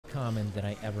common than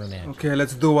I ever imagined. Okay,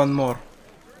 let's do one more.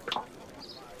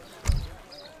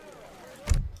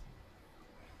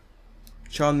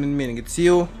 Sean Min Min, it's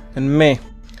you and me.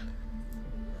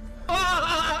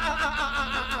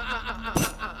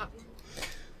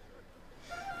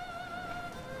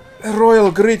 A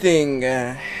royal greeting,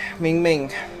 Ming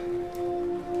Ming.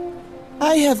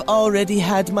 I have already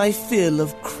had my fill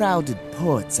of crowded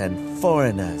ports and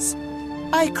foreigners.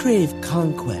 I crave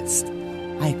conquest.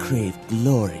 I crave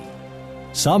glory.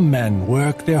 Some men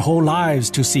work their whole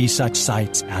lives to see such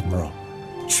sights, Admiral.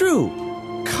 True.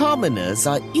 Commoners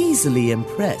are easily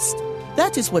impressed.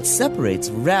 That is what separates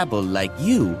rabble like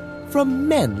you from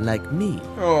men like me.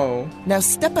 Oh. Now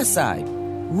step aside.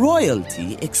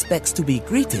 Royalty expects to be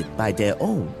greeted by their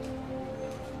own.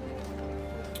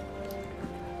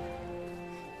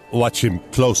 Watch him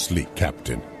closely,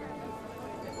 Captain.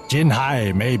 Jin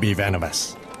Hai may be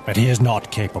venomous, but he is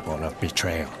not capable of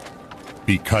betrayal.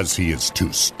 Because he is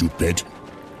too stupid?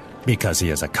 Because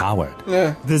he is a coward.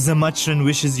 Yeah. The Zamatran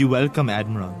wishes you welcome,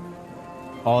 Admiral.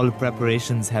 All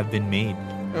preparations have been made.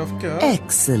 Of course.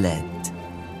 Excellent.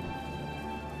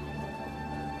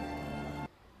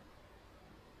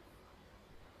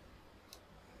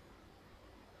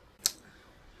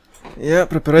 Yeah,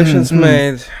 preparations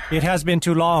made. It has been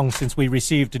too long since we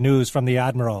received news from the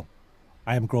Admiral.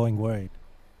 I am growing worried.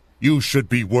 You should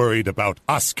be worried about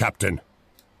us, Captain.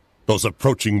 Those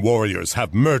approaching warriors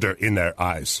have murder in their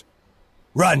eyes.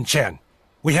 Run, Chen.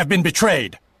 We have been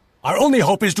betrayed. Our only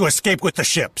hope is to escape with the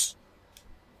ships.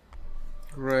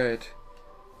 Great.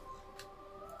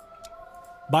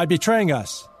 By betraying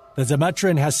us, the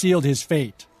Zamatran has sealed his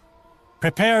fate.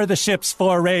 Prepare the ships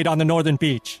for a raid on the northern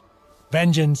beach.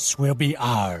 Vengeance will be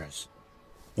ours.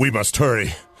 We must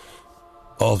hurry.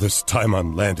 All this time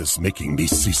on land is making me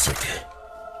seasick.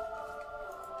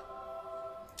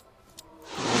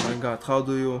 Oh my god, how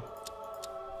do you...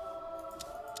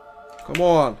 Come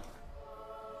on!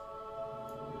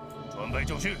 准备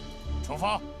就绪，出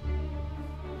发！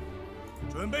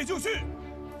准备就绪，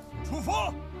出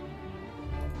发！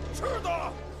是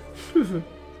的。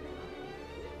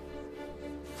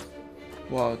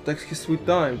Wow, it takes his sweet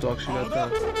time to actually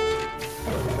attack.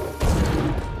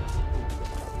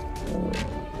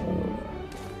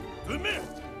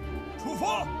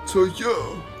 So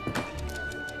yeah.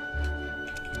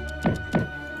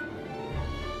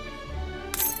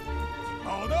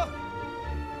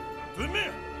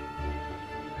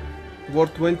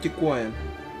 Worth 20 coin.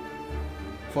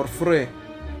 For free.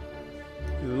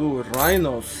 Ooh,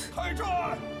 rhinos.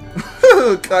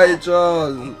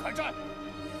 Kaijan!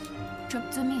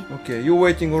 Okay, you're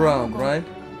waiting around, right?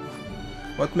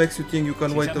 What makes you think you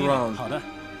can wait around?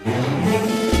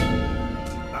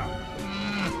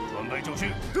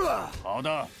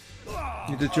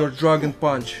 Needed your dragon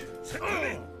punch.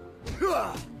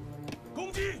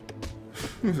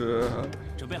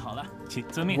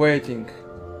 Waiting,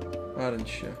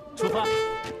 aren't you?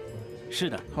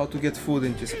 How to get food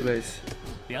in this place?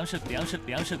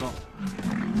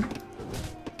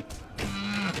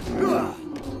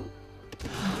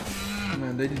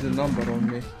 Man, they did a number on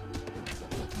me.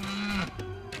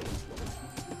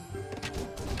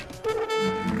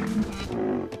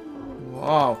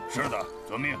 Wow.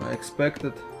 I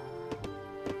expected.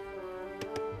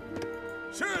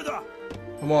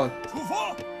 Come on.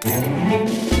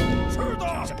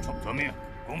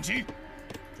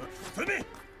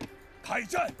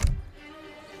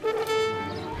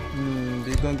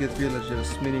 They don't get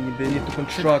villagers, meaning they need to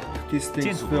construct these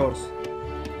things first.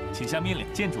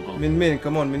 Min Min,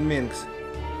 come on, Min Mings.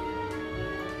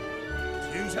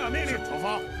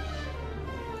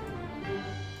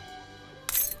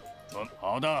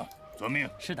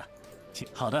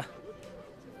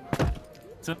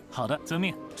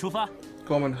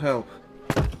 Come and help.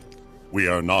 We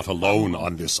are not alone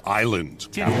on this island,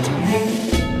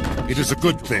 Captain. It is a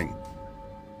good thing.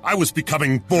 I was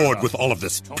becoming bored with all of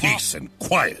this peace and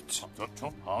quiet.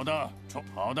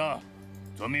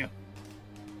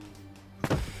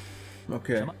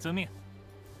 Okay.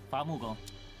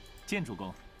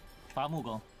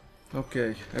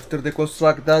 Okay, after they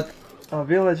construct that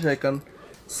village, I can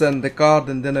send the card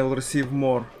and then I will receive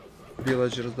more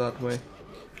villagers that way.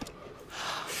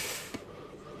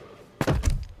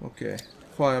 Okay,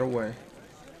 fire away.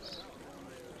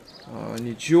 I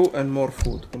need you and more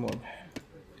food, come on.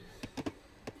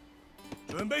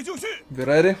 Be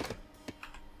ready?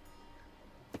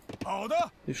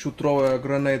 You should throw a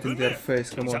grenade in their face,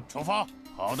 come on.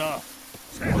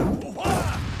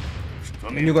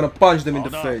 And you're gonna punch them in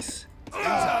the face.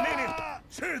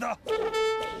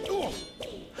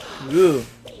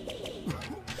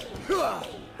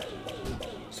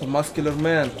 It's a muscular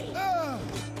man.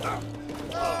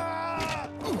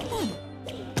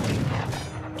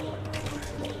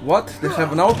 What? They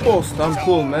have an outpost? I'm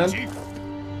cool, man.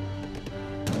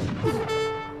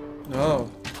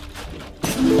 No.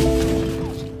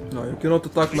 No, you cannot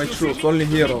attack my troops, only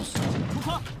heroes.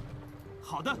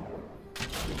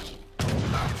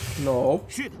 No.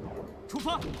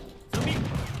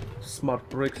 Smart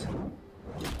bricks.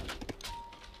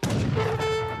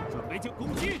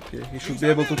 Okay, he should be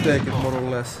able to take it more or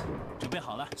less.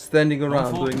 Standing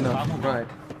around, doing nothing. Right.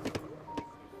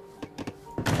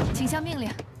 请下命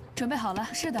令，准备好了。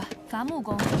是的，伐木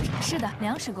工。是的，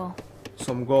粮食工。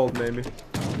 Some gold, maybe.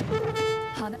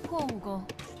 好的，货物工。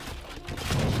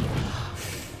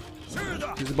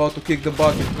 He's about to kick the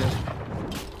bucket here.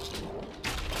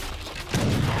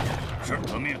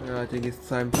 Yeah, I think it's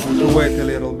time to wait a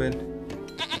little bit.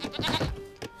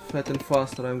 Fat and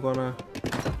faster, I'm gonna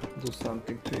do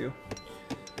something to you.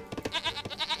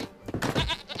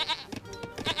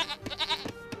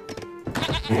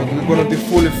 We're gonna be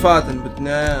fully fattened, but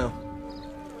no.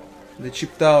 They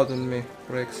chipped out on me,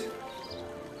 Rex.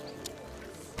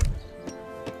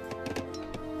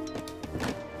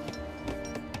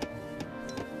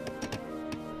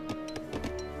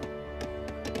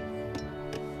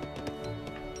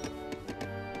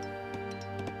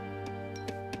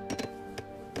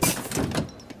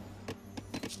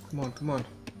 Come on, come on.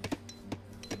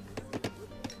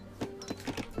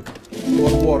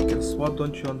 More workers, what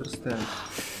don't you understand?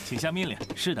 请下命令。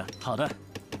是的，好的。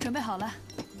准备好了，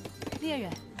猎人。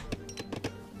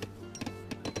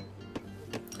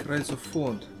 Crates of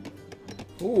food.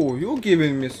 Oh, you're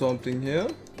giving me something here?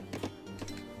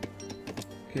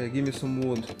 Okay, give me some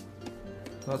wood.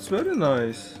 That's very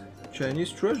nice.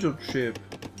 Chinese treasure ship.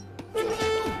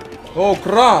 Oh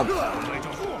crap!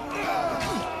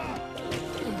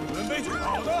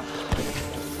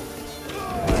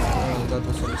 Oh, that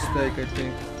was a mistake, I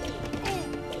think.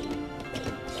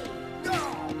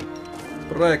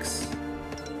 Rex.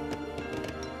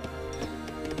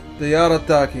 They are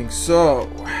attacking, so...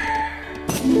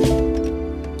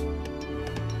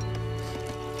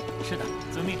 是的，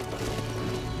遵命。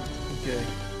 Okay,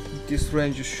 at this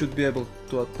range you should be able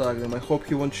to attack them. I hope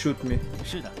he won't shoot me.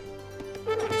 是的。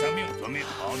 下命，遵命。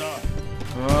好的。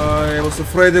 I was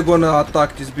afraid they're gonna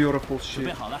attack this beautiful 准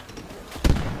备 ship. 好了。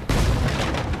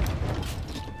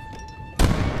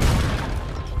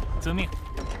遵命。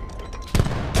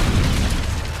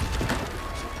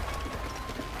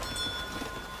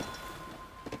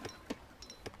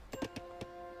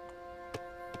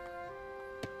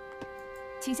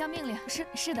 请下命令。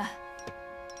是的，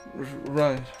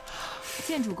 Right.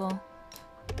 建筑工。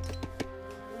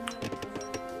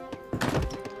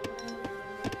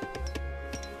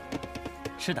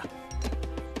是的。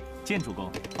建筑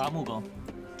工、伐木工。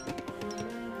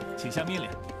请下命令。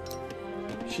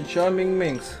 Charming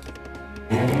Minx.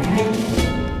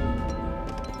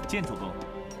 建筑工。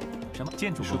什么？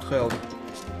建筑工 Should。help.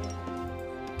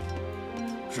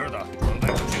 是的，准备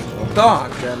出去。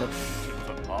 Attack, damn it.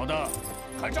 好的，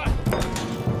开战。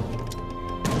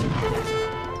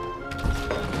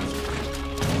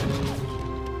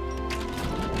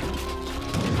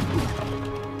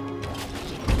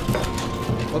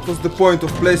 What was the point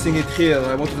of placing it here?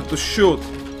 I wanted to shoot.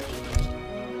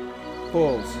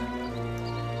 Holes.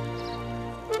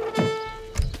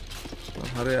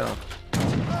 Hurry up.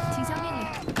 请下命令。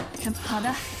什么？好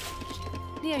的，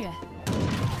猎人。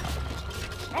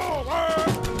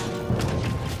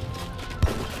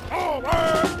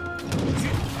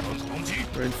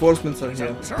 Reinforcements are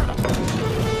here. 是的。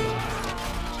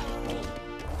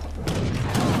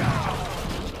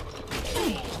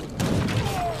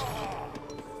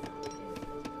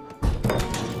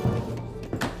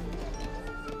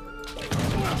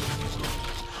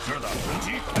 是的，攻击，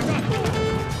开战！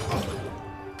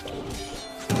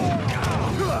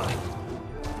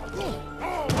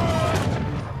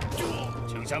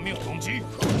请下命，攻击！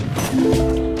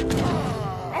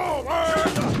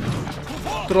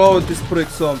 Throw this prick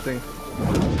something.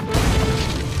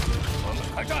 我们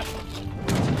开战！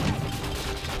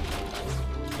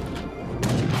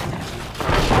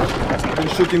 Been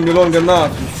shooting me long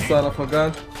enough, you son of a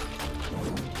gun.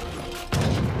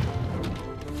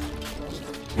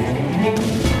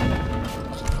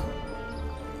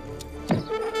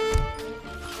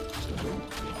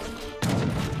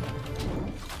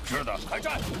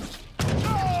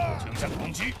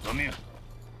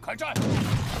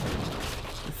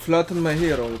 Flatten my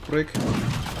hero, you prick.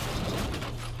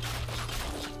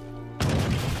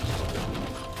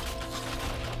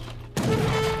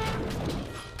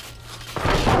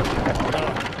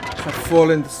 Have fall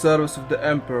in the service of the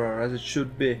Emperor, as it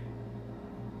should be.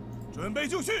 准备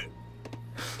就绪。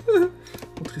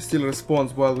 But he still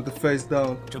responds while with the face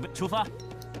down. 准备出发。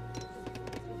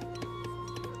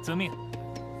遵命。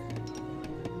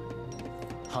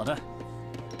好的。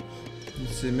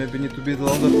 Let's see, maybe need to build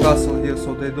another castle here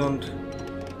so they don't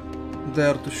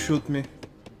dare to shoot me.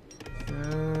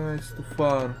 It's too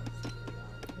far.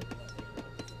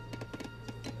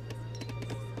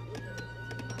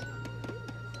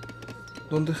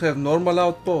 Don't they have normal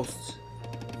outposts?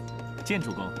 建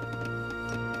筑工。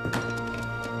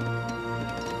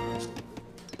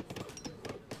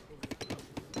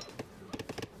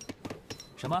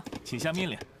什么？请下命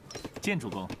令。建筑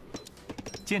工。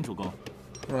建筑工。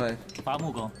 Right. 伐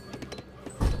木工。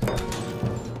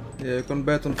 Yeah, you can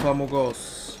bet on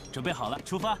Famugos. 准备好了，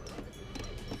出发。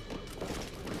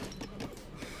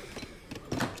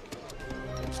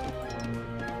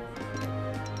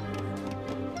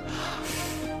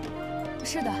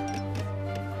是的，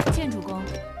建筑工。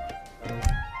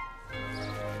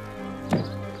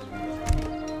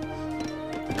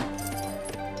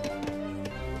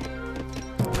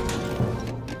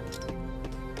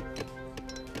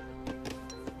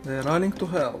 They're running to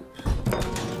help.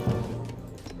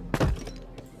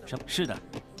 什么？是的。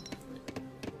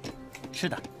是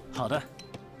的，好的。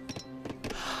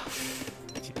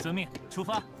请遵命，出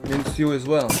发。 Means you as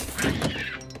well.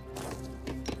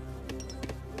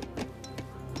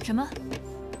 什么？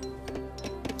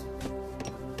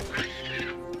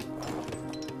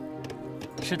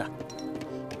是的。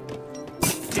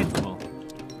建筑工。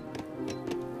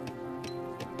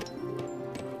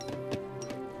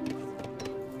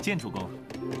建筑工。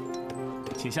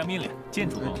请下命令。建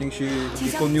筑 I 工。 think she 请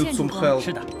向 people need 建筑 some 工。 help.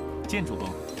 是的，建筑工。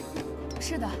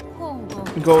是的，货物工。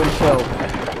 Go and help.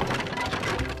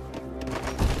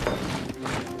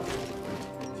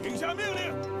 请下命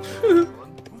令。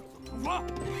出发。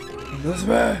 This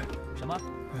way. 什么？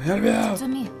 Help me out. 遵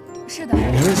命。是的，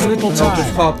 There is little What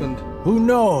just time. happened? Who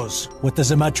knows what the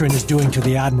Zemetran is doing to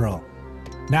the Admiral?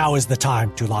 Now is the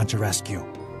time to launch a rescue.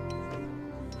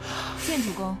 建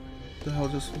筑工。 The hell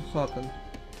just happened?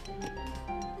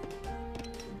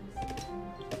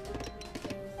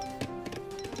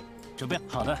 准备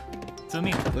好的，遵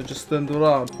命。 They just stand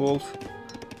around, fools.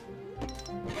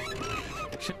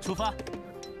 是出发。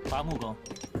伐木工。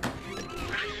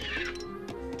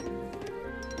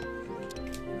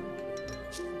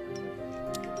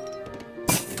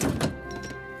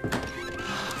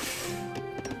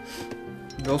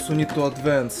 We also need to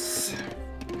advance.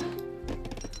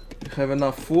 We have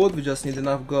enough food, we just need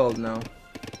enough gold now.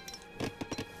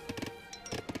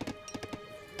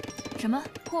 什么？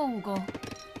货物工。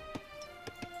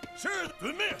 是，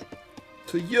遵命。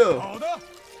 To you! 好的，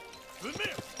遵命。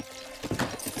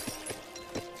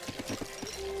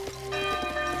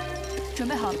 准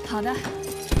备好了。好的。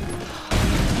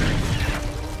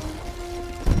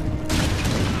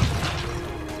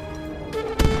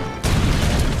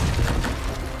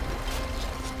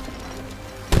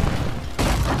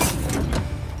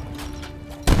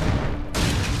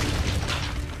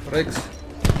 Rex.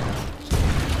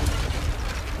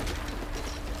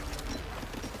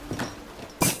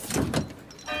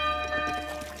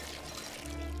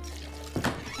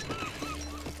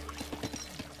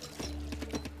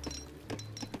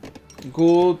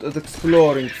 Good at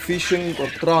exploring, fishing or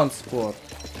transport.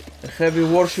 A heavy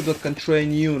warship that can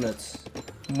train units.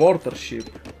 Mortar ship.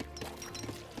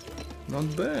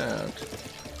 Not bad.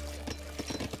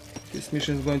 This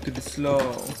mission is going to be slow.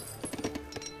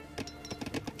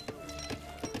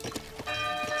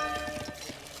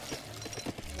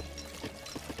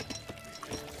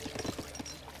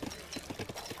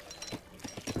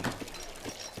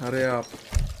 Hurry up.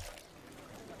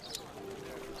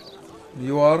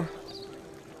 You are?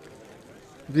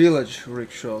 Village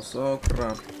rickshaws. Oh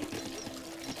crap.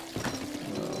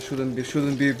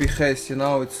 Shouldn't be hasty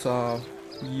now, it's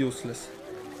useless.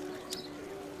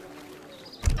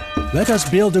 Let us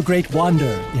build a great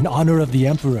wonder in honor of the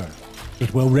Emperor.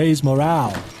 It will raise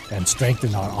morale and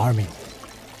strengthen our army.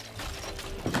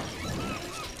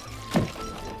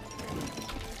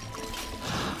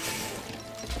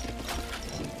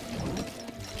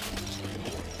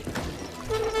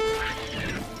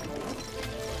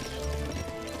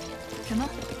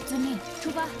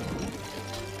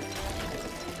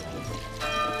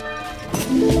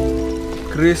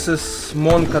 Increases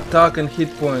monk attack and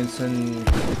hit points and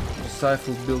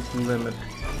rifle built-in limit.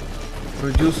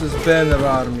 Reduces banner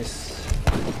armies.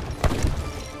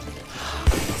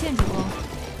 建筑工。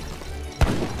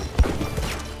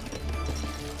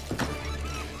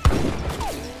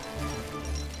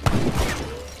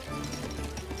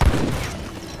 Let's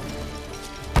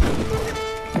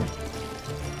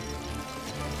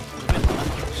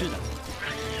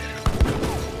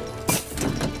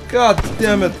God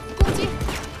damn it! 攻击。出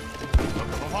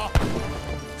发。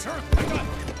是，开战。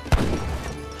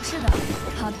是的，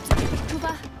好，出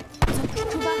发。出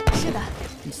发。是的。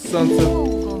 Sons 错 of 误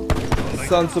攻。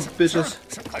 sons of bitches.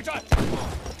 是，开战。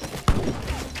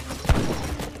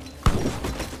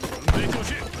准备就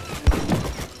绪。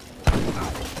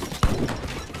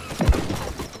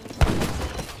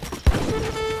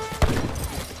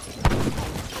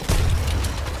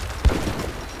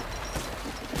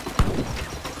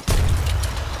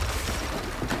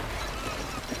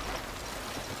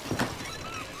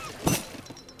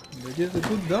 They did a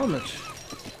good damage.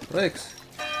 Rex.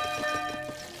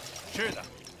 是的。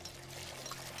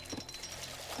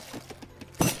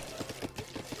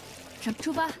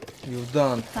出发。 You're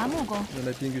done. 伐木工。 Then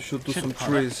I think you should do Shit, some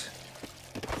pardon. trees.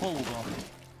 错误攻。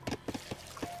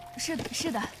是的，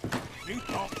是的。领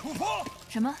导出发。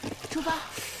什么？出发。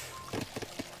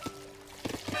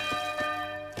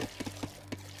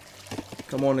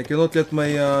 Come on, I cannot let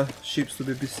my ships to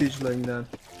be besieged like that.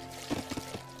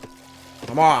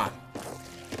 Come on!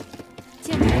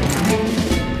 建筑。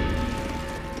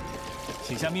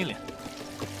请下命令。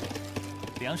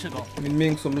粮食工。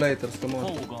 Min some later, come 错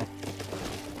on. 误攻。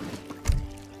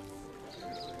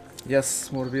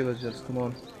 Yes, more villagers, come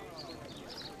on.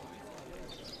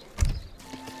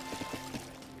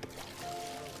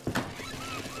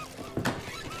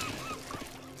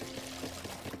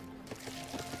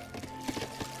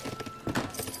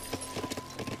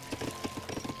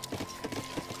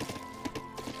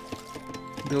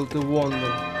 Build a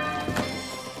wonder.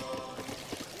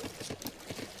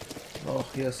 Oh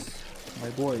yes, my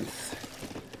boys.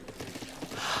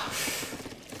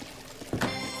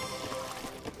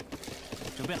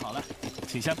 准备好了，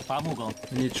请下伐木工。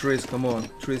 Need trees, come on.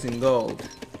 Trees in gold.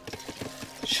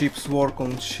 Ships work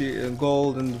on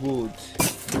gold and wood.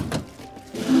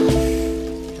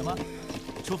 什么？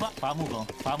出发！伐木工，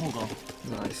伐木工。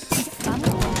 Nice. 伐木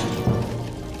工。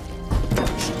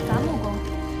是伐木工。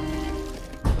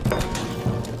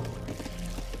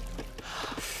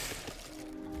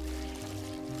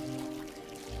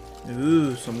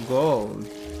 Ooh, some gold.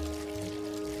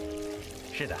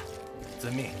 是的，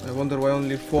遵命。 I wonder why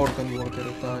only 4 can work at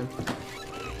a time. "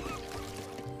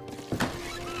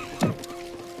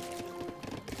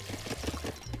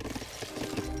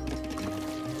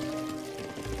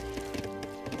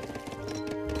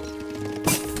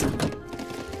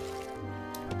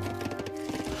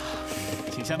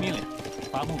请下命令，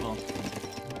伐木工。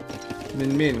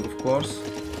 Min, of course.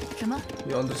 什么？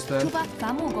 You 出 understand? 发！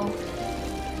伐木工。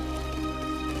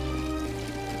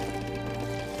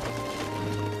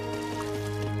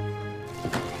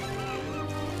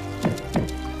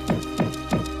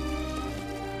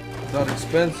 Not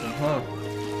expensive, huh?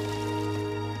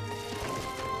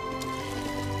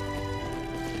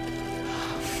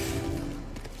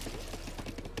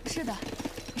 是的，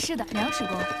是的，粮食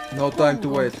工。 No time to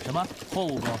wait. 什么？货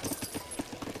物工。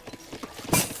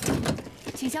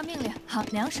 请下命令。好，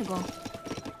粮食工。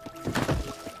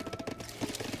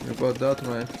 You got that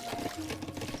right.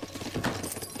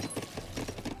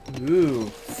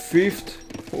 Ooh, 5th?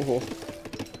 Oh.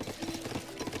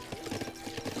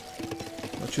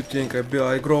 What you think? I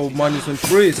grow monies on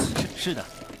trees. 是的。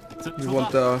 You 出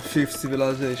want 发！ a 5th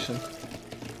civilization?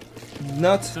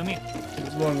 Nuts? 遵命。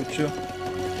 What's wrong with you?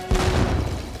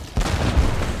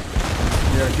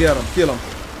 Yeah, get him, kill him.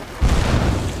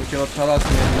 You cannot harass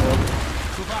me anymore.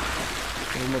 出发！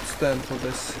 I will not stand for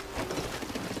this.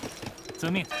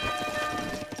 遵命。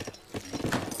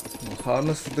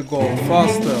 Harness the gold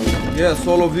faster. Yes,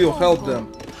 all of you help them.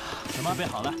 什么？准备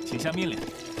好了，请下命令。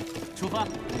出发！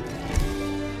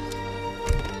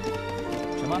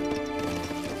什么？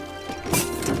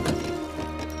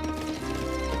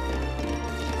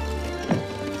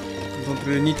 I don't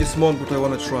really need this mod, but I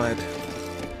wanna try it.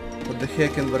 What the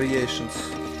heck and variations?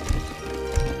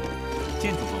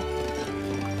 建筑工。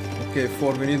 Okay,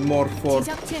 4. We need more 请 for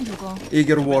下建筑工。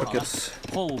 eager workers.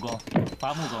 货物工，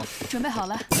伐木工。准备好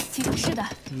了，请是的，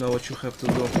 You know what you have to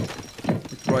do.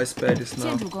 With rice paddies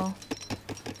建 now. 筑工。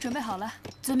准备好了，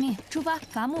遵命，出发！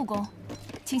伐木工，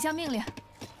请下命令。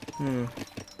 Hmm.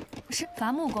 是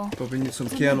伐木工， But we need some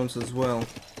cannons as well.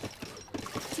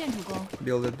 建筑工，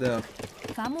 Build it there.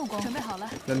 伐木工。准备好了，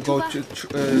 Then 出 go 发！ to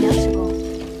粮食工，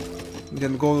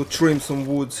 then go trim some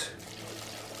woods.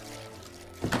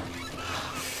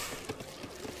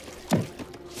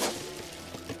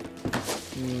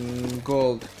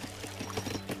 Gold.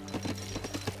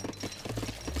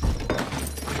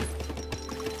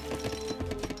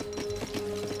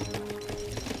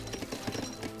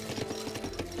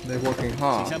 They're working 请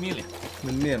hard. 下命令。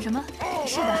 Min. 什么？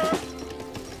是的，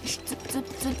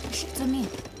是遵命。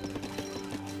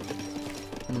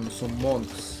Some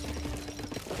monks.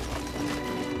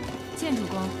 见主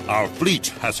公， Our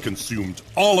fleet has consumed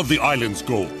all of the island's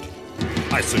gold.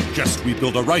 I suggest we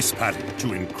build a rice paddy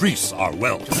to increase our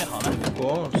wealth. 准备好了， Of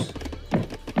course.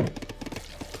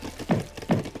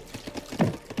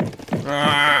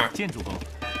 Ah, 见主公。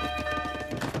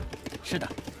是的，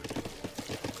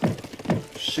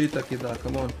 Shiitake da,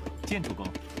 come on. 见主公。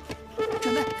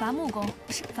准备伐木工，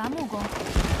是伐木工。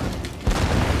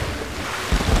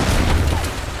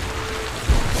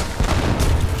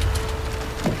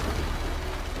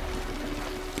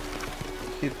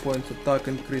 Hit points, attack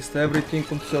increased, everything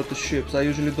compared to ships. I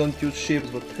usually don't use ships,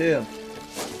 but here.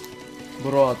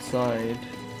 Broadside.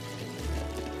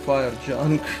 Fire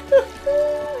junk.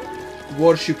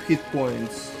 Warship hit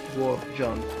points. War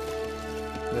junk.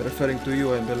 They're referring to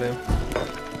you, I believe.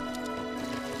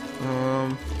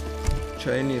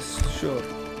 Chinese, sure.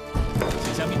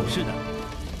 请下命令。是的，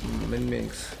 Min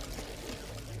mix.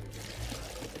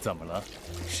 怎么了？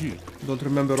是 Don't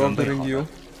remember 准备 ordering 好 you. 了。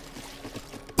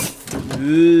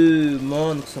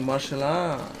 Monks, martial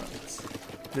arts.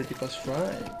 Critical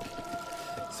strike.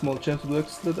 Small chance to do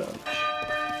extra damage.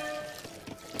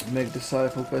 Make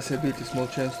disciple passive ability, small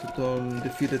chance to turn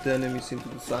defeated enemies into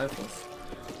disciples.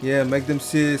 Yeah, make them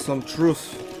see some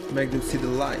truth. Make them see the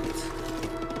light.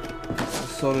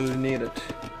 Sorely needed.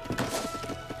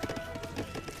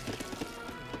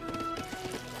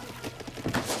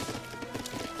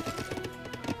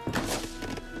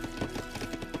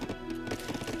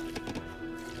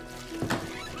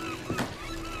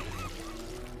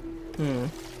 Hmm.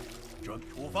 准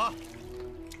出发。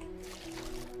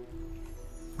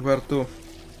 Where to?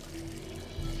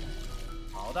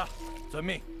 好的，遵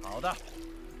命。好的，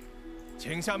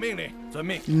请下命令。遵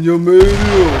命。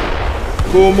 Yamelio!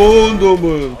 Commando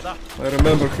man! 好的， I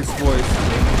remember his voice.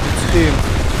 It's him.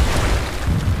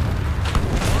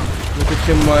 Look at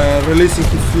him releasing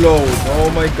his load.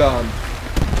 Oh my god.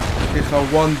 He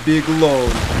have one big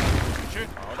load. 是。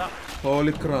好的，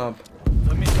 Holy crap.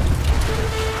 遵命。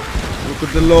 Look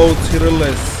at the loads he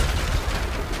released.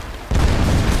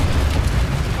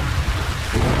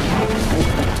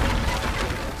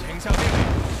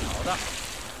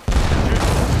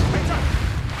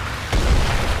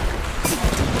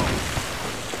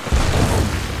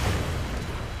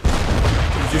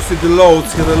 Did you see the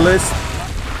loads he released?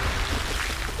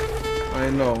 I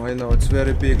know, it's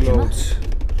very big loads.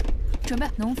 准备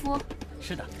农夫，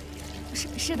是的，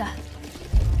是的，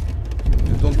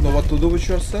 You don't know what to do with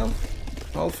yourself?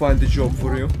 I'll find a job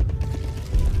for you.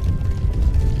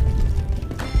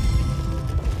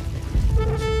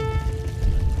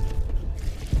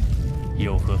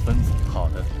 有何吩咐？好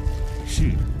的，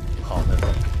是好的。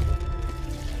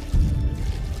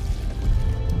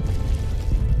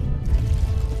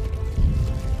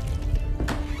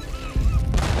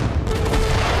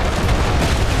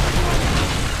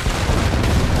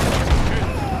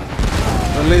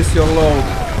 Release your load.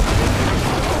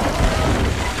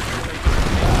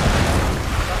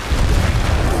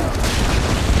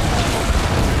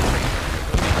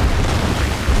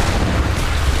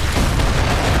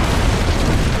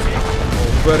 Oh,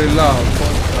 very loud.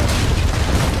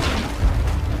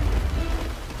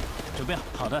 准备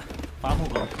好的，伐木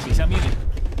工，请下命令。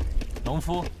农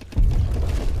夫，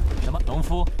什么？农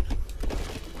夫，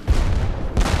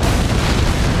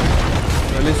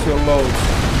 Release your load.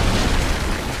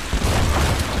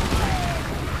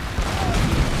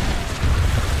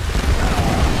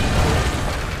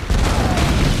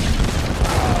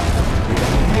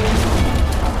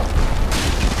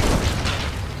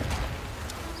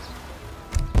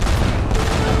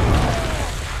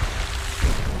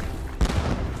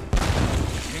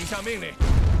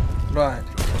 Right.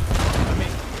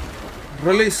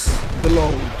 Release the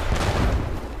load.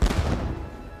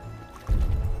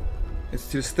 It's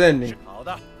still standing. 好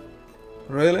的，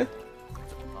 Really?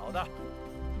 好的，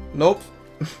 Nope.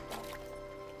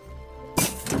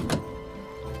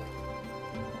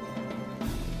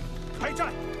 开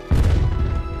战。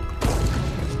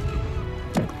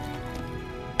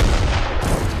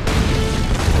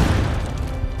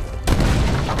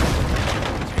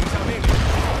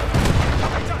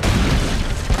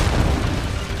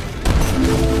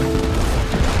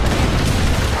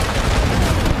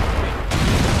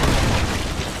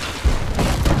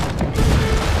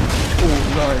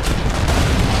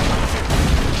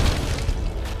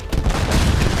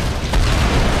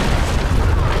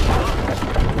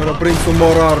 Bring some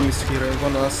more armies here. I'm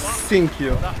gonna sink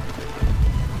you.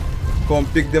 Come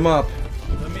pick them up.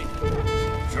 遵命。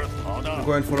是好的。 I'm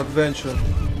going for adventure.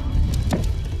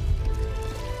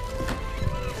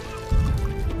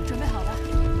 准备好了，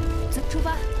出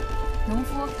发，农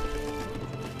夫，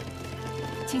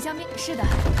请向命。是的，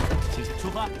请出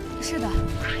发。是的，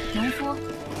农夫。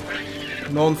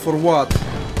 Known for what?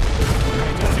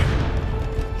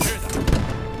 是的。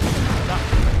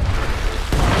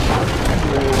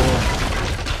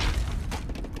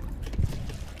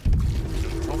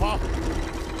出发。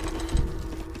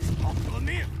好，遵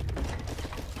命。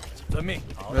遵命。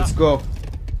好的。 Let's go.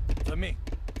 遵命。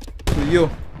 To you.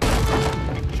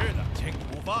 是的，请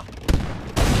出发。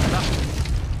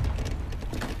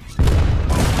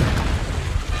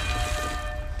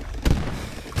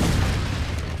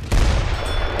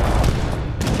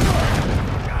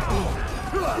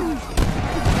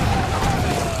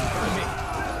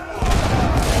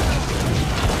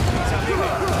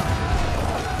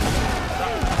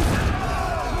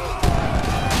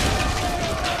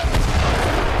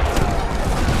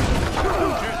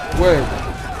 Wait,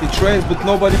 he trains but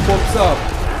nobody pops up.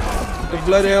 What the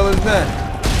bloody hell is that?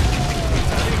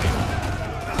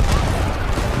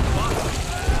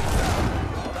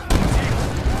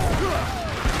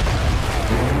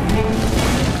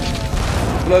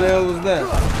 What the bloody hell was that?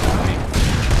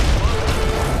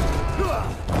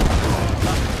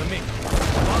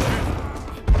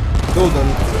 Dude,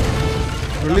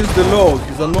 release the load,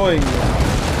 he's annoying me.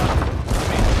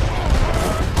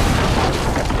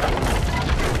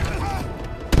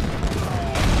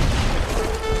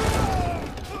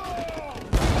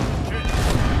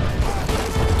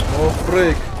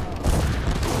 Break.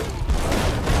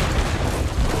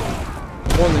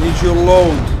 Come on, I need your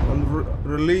load and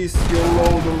release your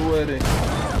load already.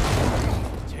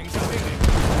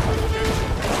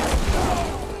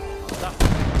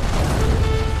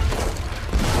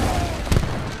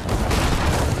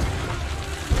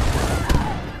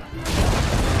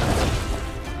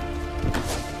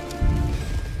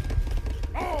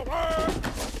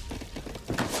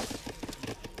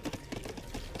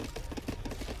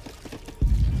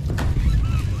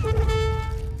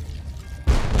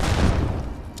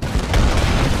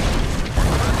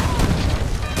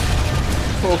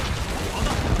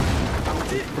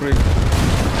 Break.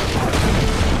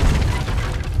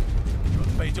 准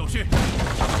备就绪。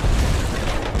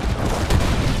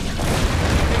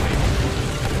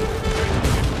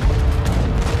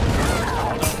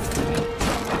好的，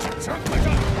上快战。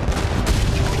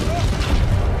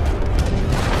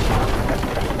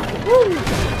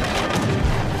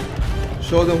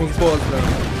Show them who's boss then.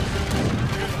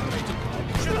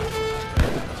 是的，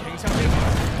请向命令。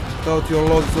 Thought your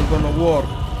loads were gonna work.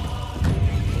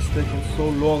 It's taking so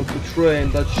long to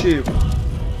train that ship.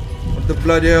 What the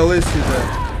bloody hell is he there?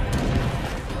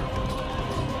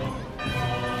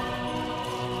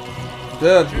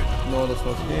 There? No, that's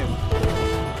not him.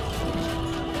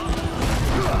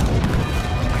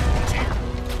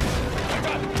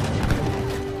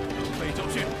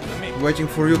 Waiting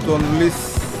for you to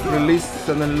release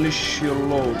and unleash your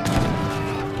load.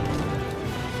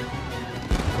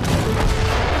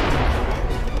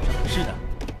 是的，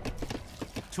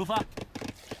出发。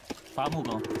伐木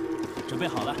工，准备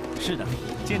好了。是的，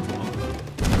建筑工。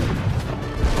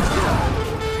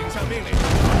请下命令。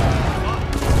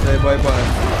 Say bye bye.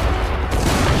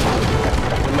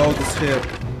 The load is here.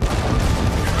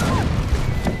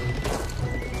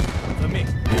 遵命。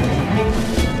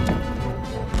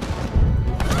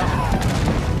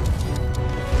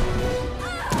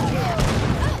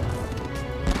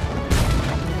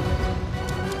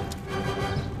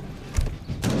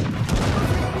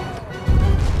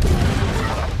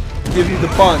 Give him the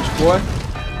punch, boy.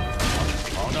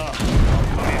 好的。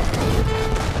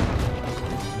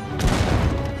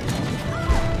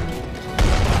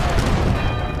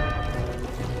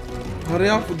 Hurry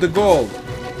up with the gold.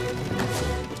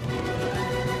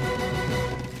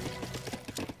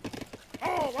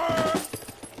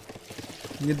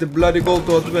 Need the bloody gold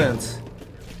to advance.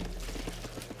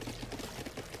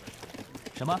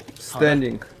 什么？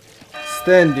 Standing.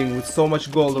 Standing with so much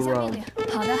gold 请下命 around. 令。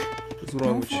好的， What's wrong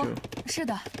农 with 夫 you?。是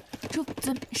的，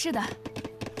是的。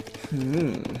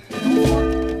 Hmm. 农夫。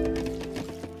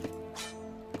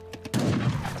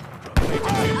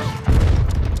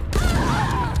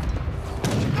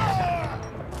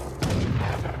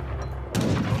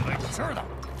 是的。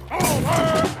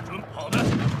准好的，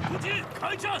突击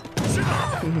开战。是的。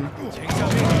请下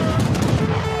命令。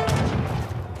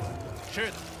是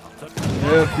的。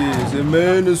 There he is, a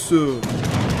Menacer.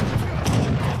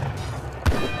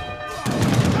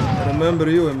 I remember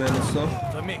you, a Menacer.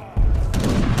 遵命。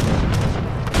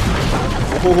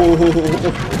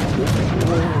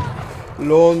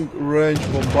 Long range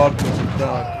bombardment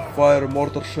attack. Fire a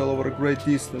mortar shell over a great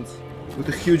distance. With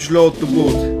a huge load to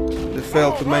boot. They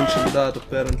failed to mention that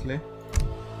apparently.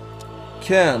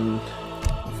 can.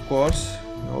 Of course,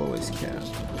 you always can.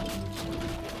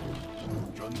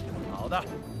 准好的。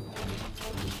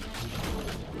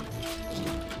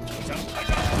请向开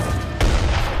战。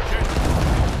是。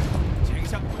请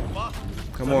向出发。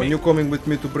 Come on, you coming with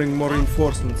me to bring more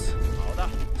reinforcements. 好的。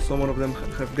 Some of them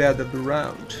have gathered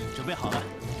around. 准备好了。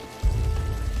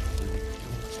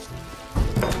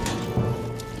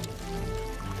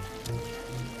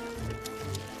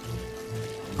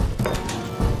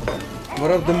 What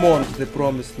are the monks they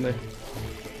promised me?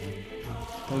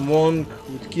 A monk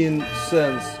with keen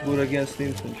sense, good against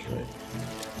infantry.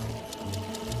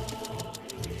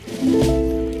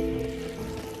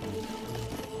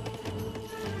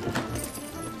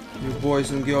 You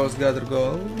boys and girls gather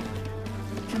gold.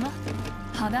 什么？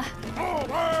好的。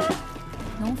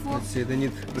农夫。 Let's see, they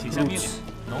need 请下命令 recruits.。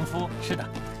农夫，是的。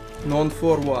 Known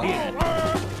for what? 猎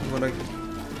人，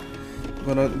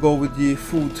 Gonna go with the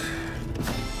food.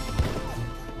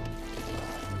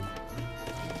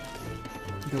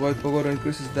 The White Pagoda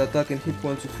increases the attack and hit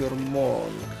points of your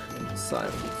monk. And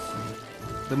silence.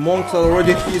 The monks are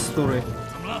already history.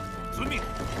 怎么了？遵命，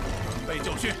准备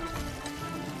就绪。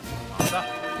好的。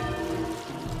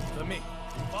遵命，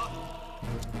出发。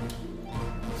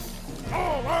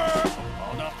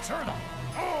好的，是的。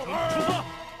出发。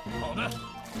好的，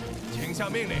请下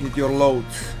命令。 Need your load.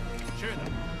 是的。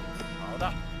好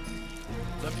的。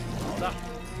遵命。好的。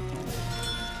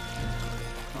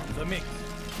遵命。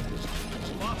出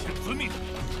发，请遵命。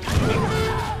遵命。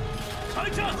开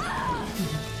战。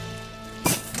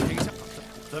请下。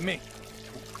遵命。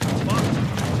出发，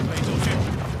准备就绪。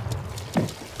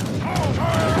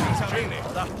请下命令。好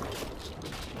的。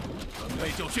准备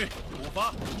就绪。出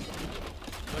发。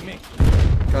遵命。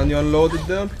 Can you unload it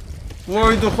then?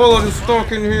 Why the hell are you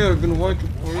stuck in here? I've been waiting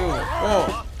for you. Oh,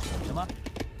 什么？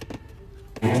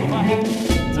出发。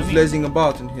遵 who's 命。 lazing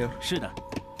about in here? 是的，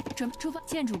出发。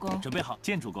建筑工。准备好。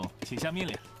建筑工，请下命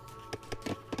令。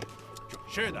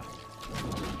是的。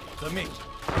遵命。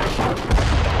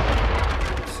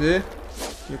 See?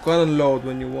 You can unload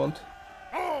when you want.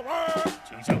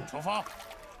 请向出发。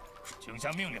请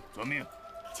下命令。遵命。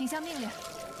请下命令。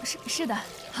是的。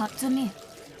好，遵命。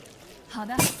好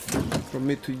的。 From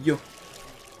me to you.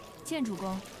 建筑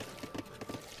工。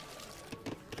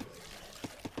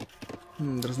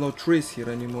 There's no trees here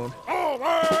anymore.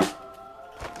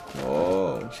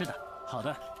 Oh. 是的，好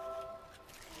的。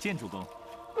建筑工，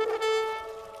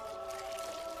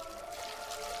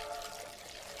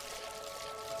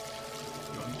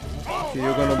 Okay,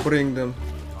 you're gonna bring them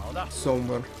好的，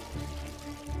 somewhere.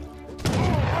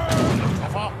 出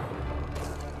发。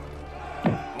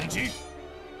攻击。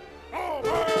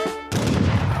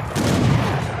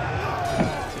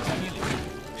请下命令。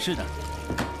是的，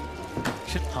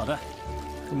是好的。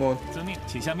 Come on. 遵命，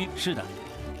请下命。是的，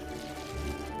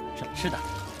是的，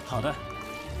好的。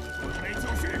准备就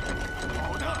绪。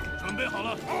好的，准备好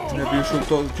了。 Maybe you should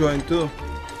join too.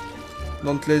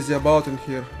 Don't lazy about in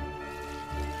here.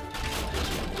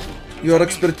 Your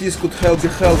expertise could be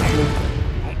helpful.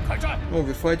 开战。 Oh,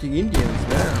 we're fighting Indians,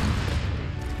 man.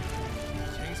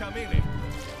 请下命令。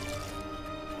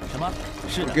什么？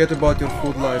是的， Forget about your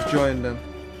food life, join them.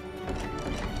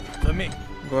 遵命。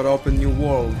 Gotta open new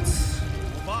worlds.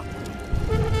 出发。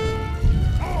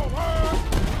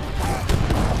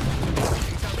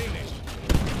请下命令。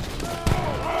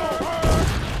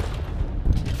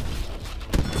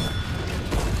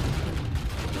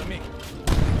遵命。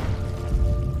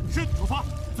是，出发。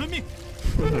遵命。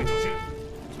准备就绪。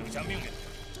请下命令。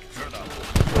是的。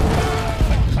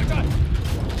开战。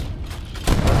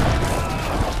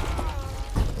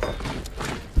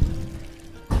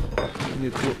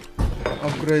 Need to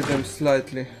upgrade them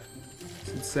slightly.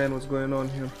 It's insane what's going on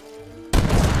here.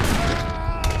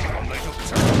 准备就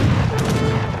绪。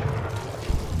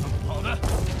好的。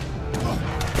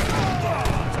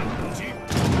攻击。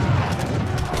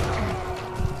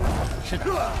是的，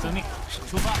遵命，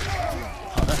出发。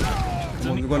好的，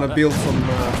遵 We're 命。 gonna 好的 build some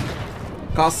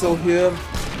castle here,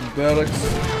 and barracks.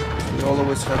 We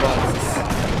always have access.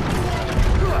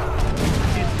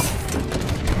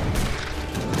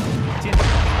 建筑，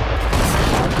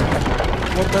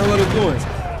 What the hell are you doing?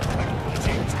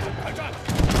 开战。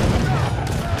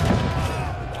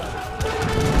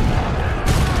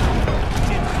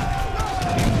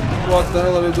 What the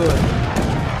hell are you doing?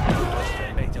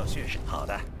 准备就绪。好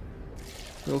的。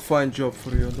 We'll find job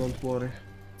for you, don't worry.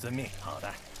 遵命。好的。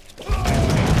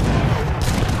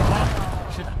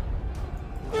是的。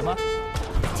什么？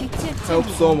建 Help 筑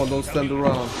工。 someone, don't stand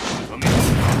around. 遵命。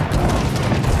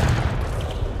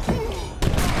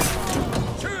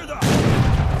是的。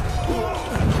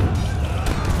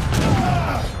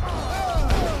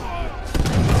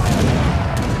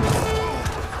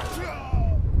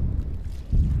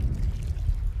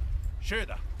是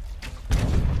的。出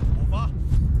发。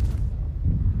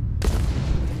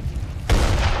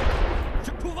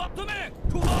出发，遵命，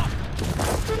出发。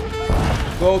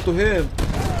 Go to him.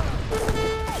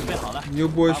 准备好了。 You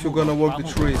boys, you're gonna work the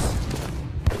trees.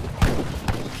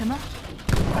 什么？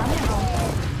伐木工，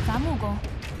伐木工，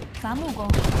伐木工。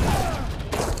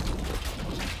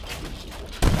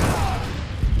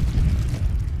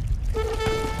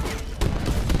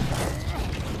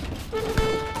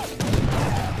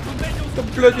Да,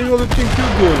 блядь, you know the thing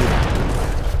you're doing.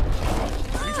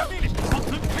 一下命令，往此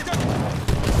推进。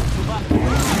出发。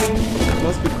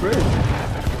 Must be crazy.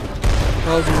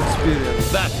 1000 experience.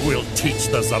 That will teach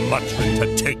the Zamatran to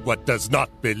take what does not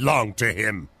belong to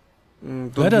him.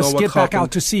 Don't Let know us what get back happened.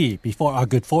 out to sea before our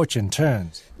good fortune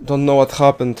turns. Don't know what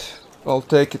happened. I'll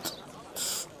take it.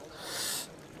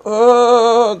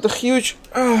 The huge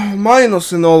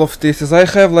minus in all of this is I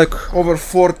have like over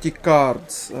 40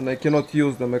 cards and I cannot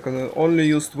use them. I can only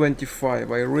use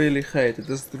 25. I really hate it.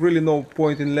 There's really no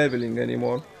point in leveling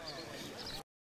anymore.